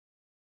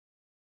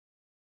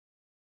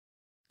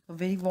A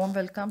very warm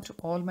welcome to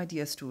all my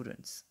dear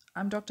students.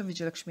 I'm Dr.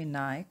 Vijayalakshmi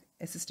Nayak,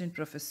 Assistant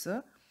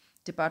Professor,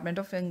 Department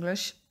of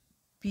English,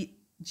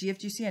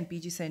 GFGC and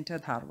PG Center,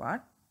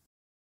 Dharwad.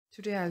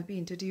 Today I'll be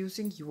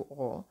introducing you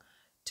all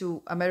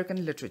to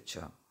American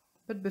literature.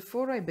 But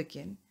before I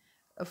begin,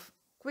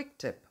 quick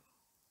tip.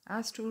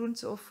 As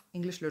students of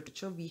English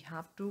literature, we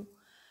have to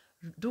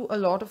do a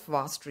lot of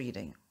vast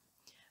reading.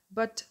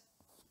 But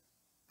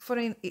for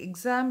an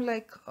exam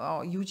like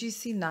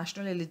UGC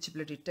National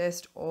Eligibility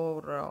Test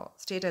or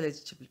State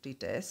Eligibility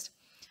Test,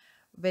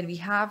 when we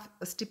have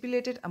a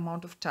stipulated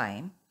amount of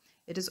time,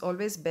 it is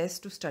always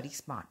best to study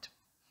smart.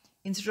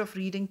 Instead of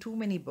reading too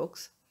many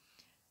books,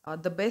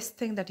 the best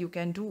thing that you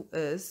can do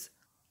is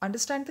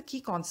understand the key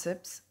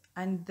concepts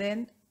and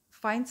then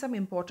find some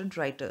important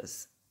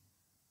writers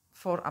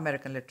for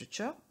American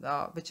literature,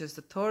 which is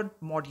the third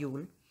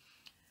module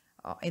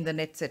in the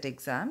net set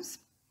exams.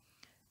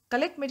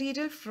 Collect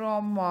material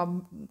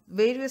from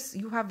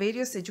you have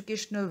various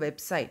educational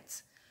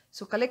websites.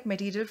 So collect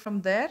material from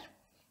there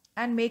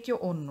and make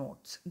your own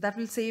notes. That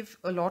will save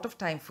a lot of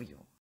time for you.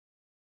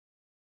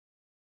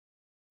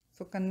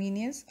 For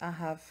convenience, I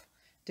have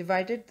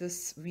divided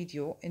this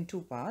video in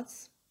two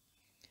parts.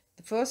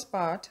 The first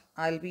part,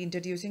 I'll be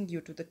introducing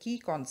you to the key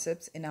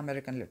concepts in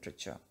American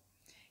literature.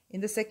 In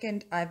the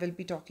second, I will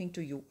be talking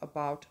to you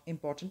about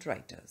important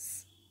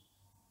writers.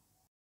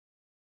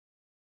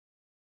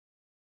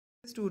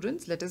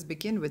 Students, let us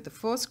begin with the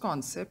first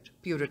concept,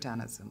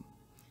 Puritanism.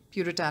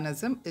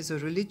 Puritanism is a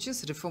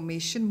religious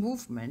reformation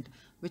movement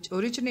which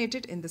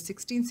originated in the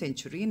 16th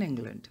century in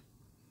England.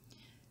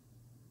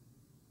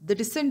 The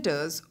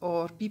dissenters,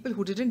 or people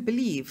who didn't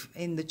believe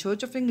in the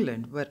Church of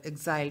England, were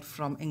exiled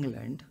from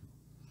England,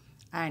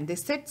 and they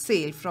set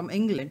sail from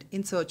England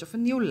in search of a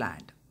new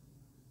land.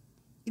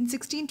 In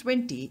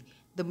 1620,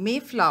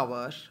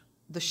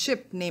 the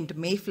ship named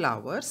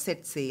Mayflower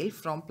set sail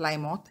from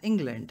Plymouth,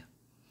 England,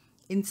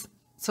 in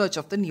search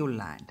of the new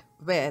land,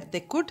 where they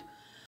could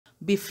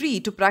be free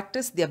to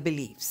practice their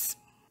beliefs.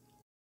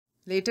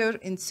 Later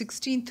in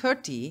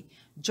 1630,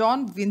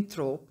 John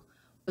Winthrop,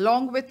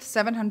 along with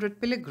 700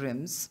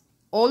 pilgrims,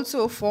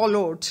 also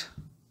followed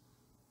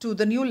to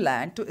the new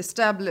land to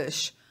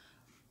establish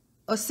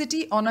a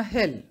city on a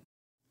hill.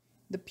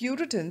 The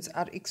Puritans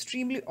are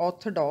extremely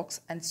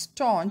orthodox and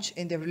staunch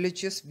in their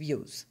religious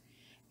views.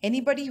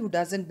 Anybody who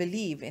doesn't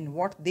believe in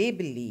what they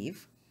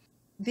believe,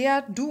 they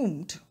are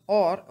doomed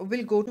or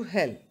will go to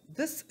hell.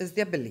 This is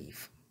their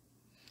belief.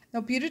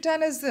 Now,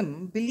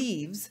 Puritanism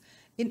believes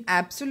in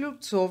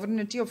absolute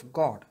sovereignty of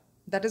God.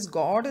 That is,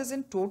 God is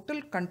in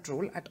total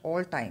control at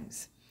all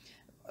times.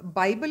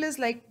 Bible is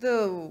like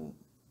the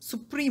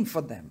supreme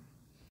for them.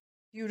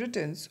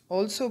 Puritans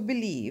also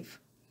believe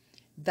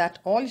that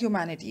all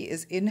humanity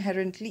is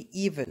inherently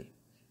evil.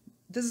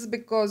 This is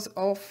because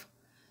of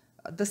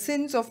the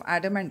sins of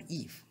Adam and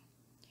Eve.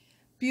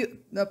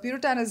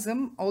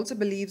 Puritanism also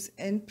believes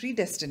in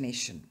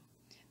predestination.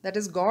 That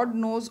is, God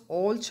knows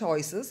all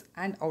choices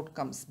and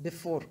outcomes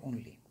before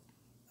only.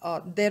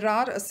 There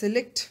are a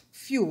select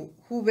few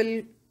who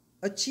will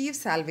achieve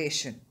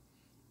salvation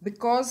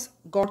because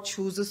God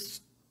chooses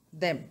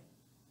them.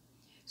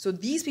 So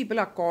these people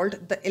are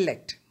called the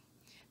elect.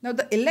 Now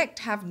the elect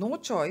have no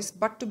choice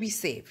but to be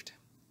saved.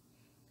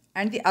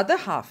 And the other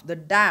half, the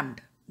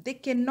damned, they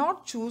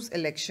cannot choose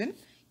election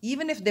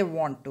even if they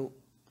want to.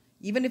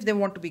 Even if they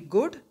want to be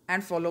good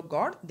and follow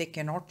God, they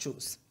cannot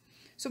choose.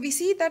 So we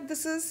see that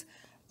this is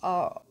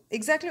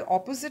exactly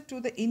opposite to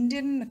the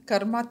Indian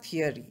karma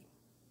theory.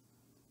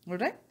 All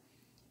right.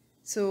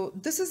 So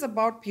this is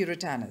about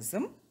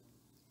Puritanism.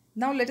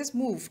 Now let us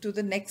move to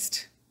the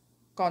next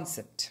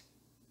concept.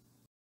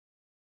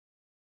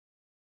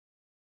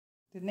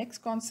 The next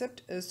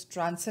concept is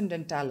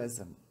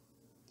Transcendentalism.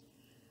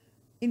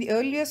 In the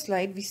earlier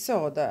slide, we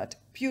saw that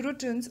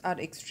Puritans are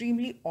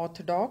extremely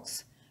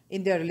orthodox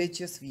in their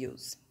religious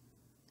views.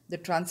 The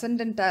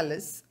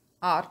Transcendentalists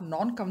are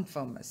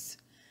non-conformists.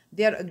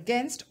 They are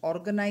against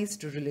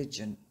organized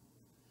religion.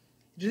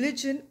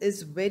 Religion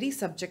is very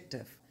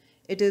subjective.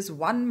 It is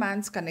one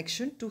man's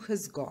connection to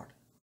his God.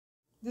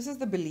 This is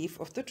the belief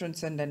of the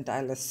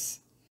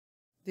Transcendentalists.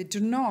 They do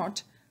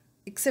not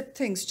accept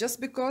things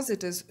just because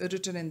it is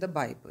written in the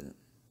Bible.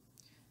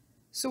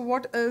 So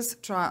what is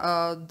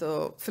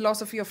the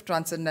philosophy of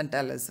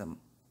Transcendentalism?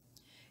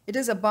 It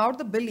is about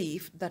the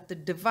belief that the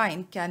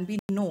divine can be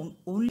known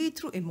only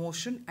through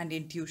emotion and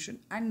intuition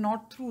and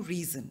not through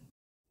reason.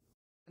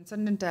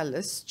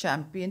 Transcendentalists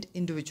championed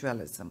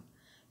individualism.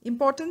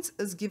 Importance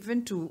is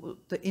given to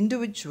the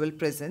individual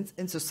presence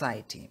in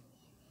society.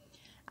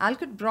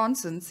 Alcott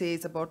Bronson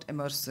says about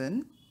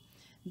Emerson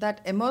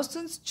that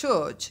Emerson's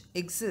church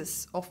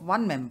exists of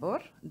one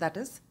member, that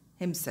is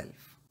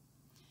himself.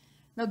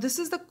 Now this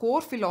is the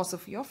core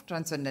philosophy of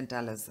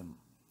Transcendentalism.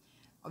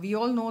 We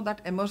all know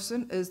that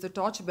Emerson is the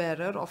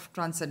torchbearer of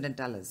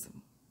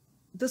Transcendentalism.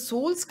 The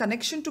soul's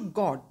connection to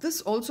God,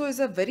 this also is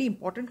a very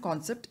important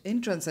concept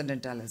in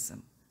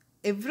Transcendentalism.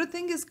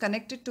 Everything is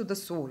connected to the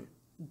soul.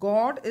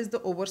 God is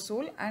the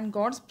oversoul and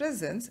God's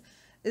presence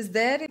is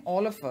there in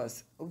all of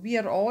us. We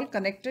are all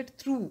connected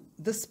through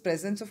this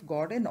presence of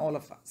God in all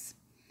of us.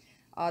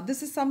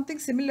 This is something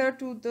similar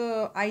to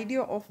the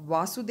idea of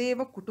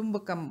Vasudeva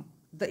Kutumbakam,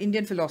 the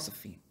Indian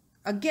philosophy.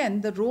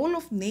 Again, the role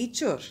of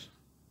nature,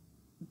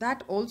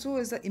 that also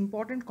is an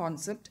important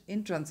concept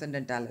in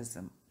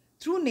transcendentalism.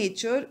 Through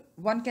nature,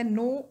 one can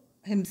know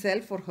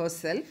himself or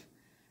herself,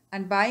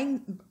 and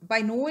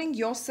by knowing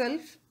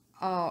yourself,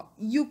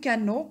 you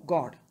can know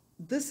God.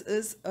 This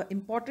is an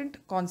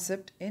important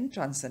concept in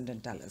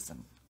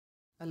transcendentalism.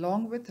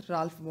 Along with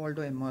Ralph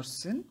Waldo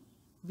Emerson,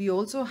 we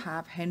also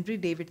have Henry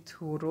David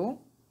Thoreau,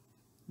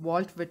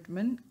 Walt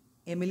Whitman,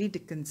 Emily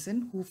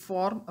Dickinson, who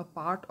form a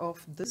part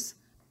of this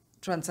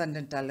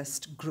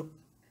transcendentalist group.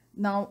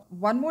 Now,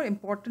 one more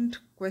important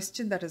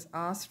question that is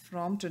asked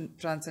from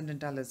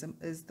transcendentalism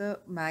is the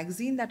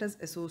magazine that is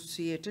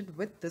associated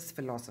with this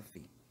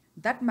philosophy.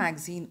 That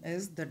magazine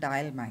is the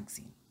Dial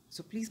magazine.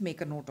 So please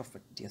make a note of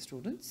it, dear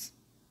students.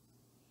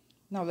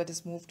 Now let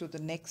us move to the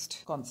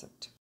next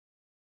concept.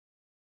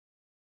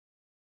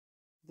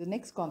 The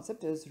next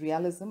concept is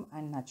realism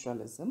and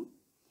naturalism.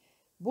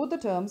 Both the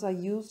terms are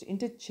used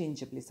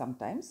interchangeably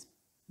sometimes,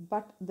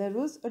 but there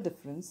is a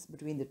difference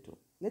between the two.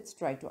 Let's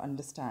try to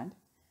understand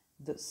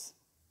this.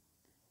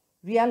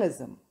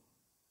 Realism.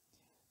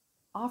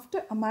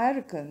 After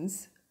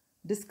Americans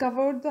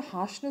discovered the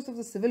harshness of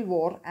the Civil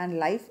War and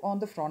life on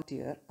the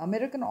frontier,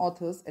 American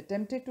authors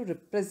attempted to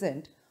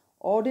represent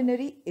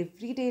ordinary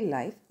everyday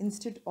life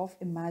instead of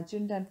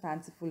imagined and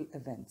fanciful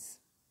events.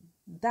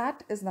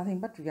 That is nothing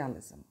but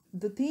realism.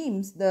 The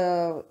themes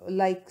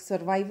like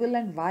survival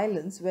and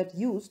violence were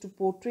used to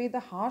portray the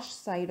harsh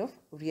side of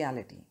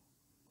reality.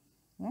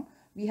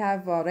 We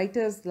have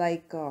writers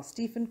like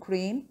Stephen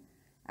Crane,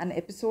 An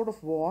Episode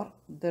of War,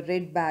 The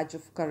Red Badge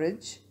of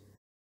Courage,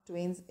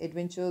 Twain's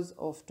Adventures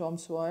of Tom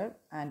Sawyer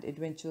and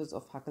Adventures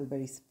of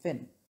Huckleberry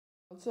Finn.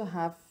 We also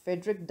have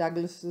Frederick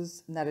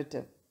Douglass's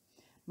narrative,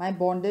 My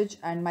Bondage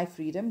and My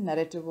Freedom,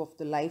 narrative of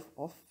the life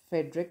of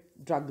Frederick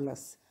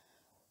Douglass.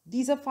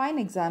 These are fine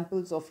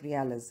examples of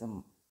realism.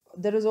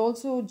 There is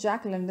also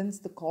Jack London's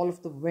The Call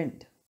of the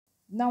Wind.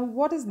 Now,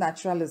 what is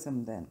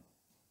naturalism then?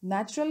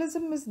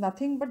 Naturalism is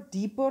nothing but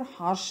deeper,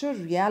 harsher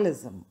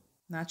realism.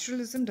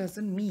 Naturalism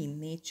doesn't mean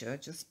nature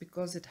just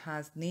because it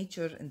has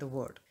nature in the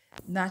word.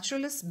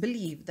 Naturalists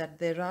believe that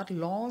there are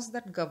laws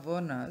that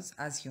govern us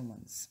as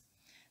humans.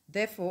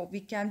 Therefore, we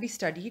can be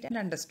studied and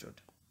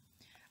understood.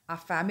 Our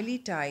family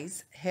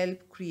ties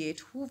help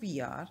create who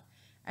we are,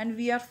 and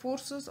we are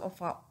forces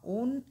of our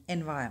own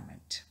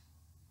environment.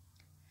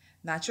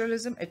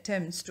 Naturalism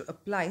attempts to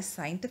apply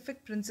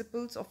scientific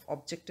principles of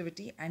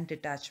objectivity and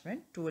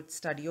detachment to its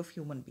study of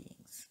human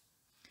beings.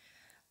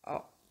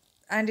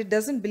 And it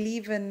doesn't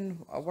believe in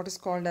what is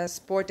called as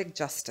poetic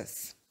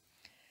justice.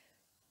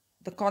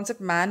 The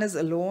concept man is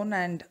alone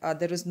and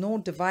there is no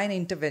divine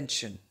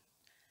intervention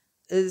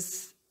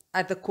is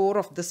at the core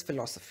of this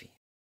philosophy.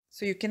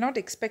 So you cannot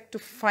expect to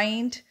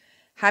find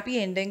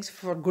happy endings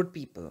for good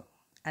people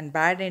and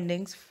bad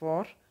endings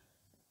for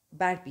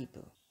bad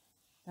people.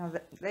 Now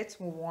let's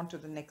move on to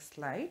the next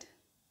slide.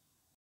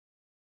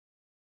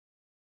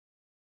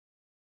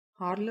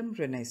 Harlem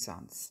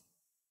Renaissance.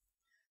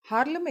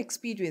 Harlem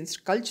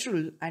experienced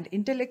cultural and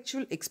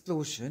intellectual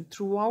explosion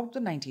throughout the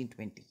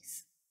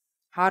 1920s.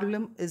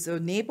 Harlem is a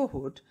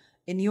neighborhood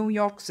in New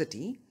York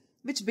City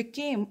which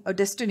became a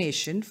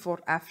destination for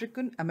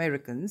African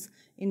Americans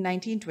in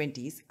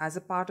 1920s as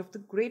a part of the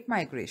Great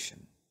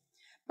Migration.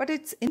 But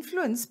its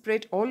influence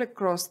spread all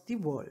across the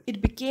world.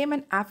 It became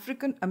an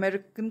African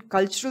American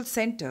cultural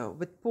center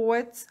with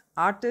poets,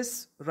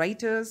 artists,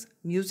 writers,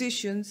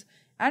 musicians,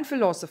 and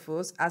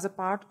philosophers as a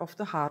part of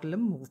the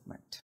Harlem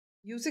movement.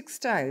 Music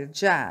style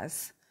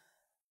jazz,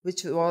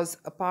 which was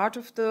a part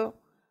of the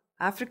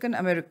African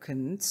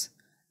Americans,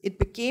 it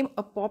became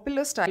a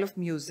popular style of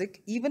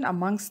music even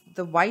amongst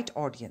the white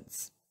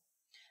audience.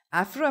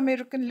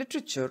 Afro-American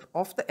literature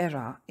of the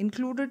era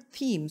included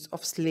themes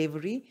of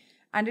slavery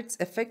and its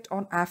effect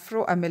on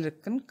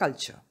Afro-American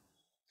culture.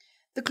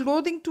 The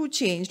clothing too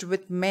changed,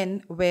 with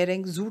men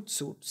wearing zoot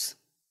suits.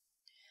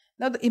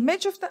 Now, the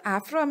image of the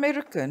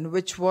Afro-American,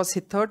 which was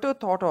hitherto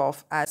thought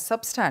of as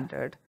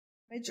substandard,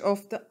 image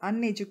of the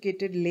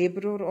uneducated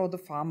laborer or the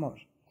farmer.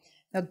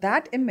 Now,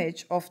 that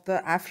image of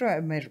the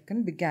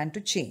Afro-American began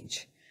to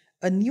change.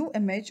 A new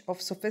image of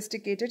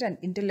sophisticated and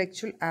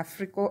intellectual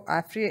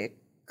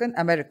African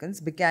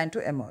Americans began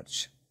to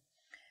emerge.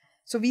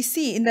 So we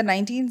see in the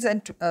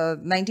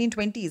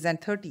 1920s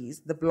and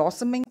 30s the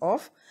blossoming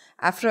of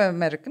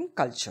Afro-American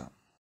culture.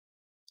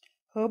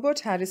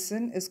 Herbert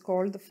Harrison is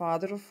called the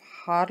father of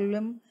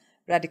Harlem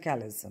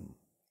radicalism.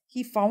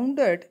 He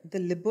founded the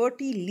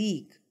Liberty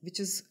League, which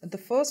is the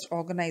first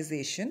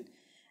organization,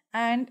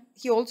 and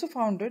he also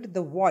founded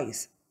The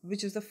Voice,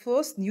 which is the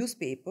first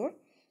newspaper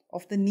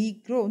of the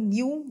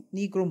new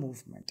Negro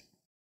movement.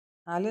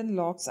 Alan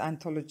Locke's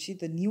anthology,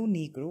 The New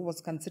Negro,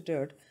 was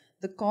considered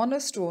the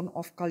cornerstone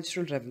of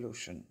cultural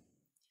revolution.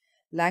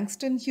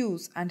 Langston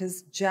Hughes and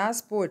his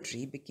jazz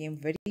poetry became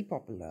very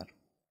popular.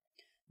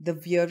 The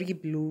Weary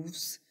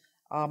Blues,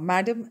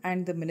 Madam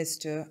and the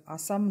Minister are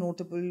some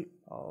notable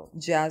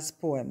jazz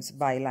poems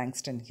by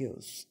Langston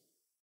Hughes.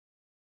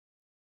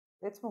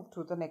 Let's move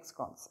to the next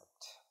concept.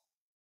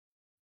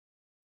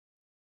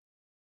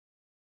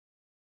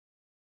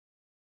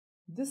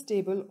 This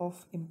table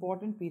of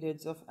important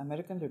periods of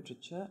American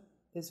literature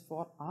is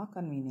for our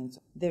convenience.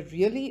 There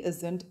really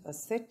isn't a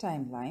set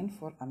timeline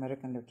for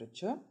American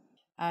literature,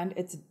 and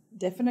it's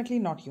definitely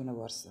not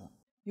universal.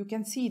 You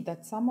can see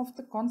that some of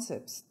the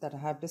concepts that I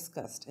have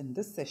discussed in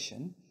this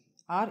session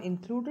are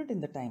included in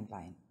the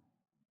timeline.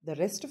 The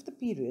rest of the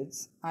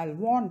periods, I'll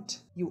want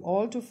you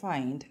all to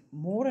find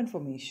more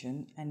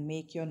information and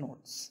make your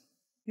notes.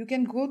 You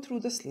can go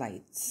through the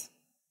slides.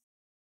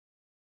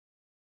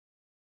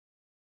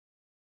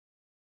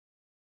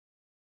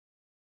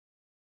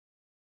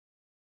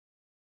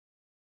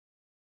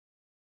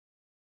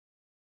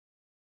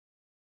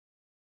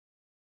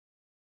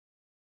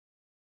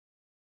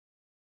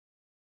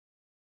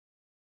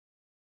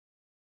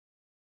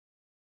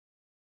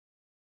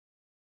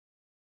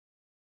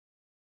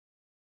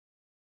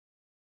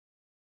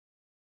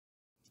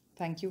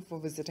 Thank you for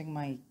visiting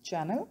my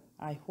channel.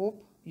 I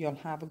hope you'll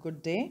have a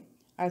good day.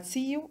 I'll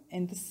see you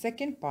in the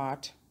second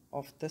part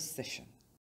of this session.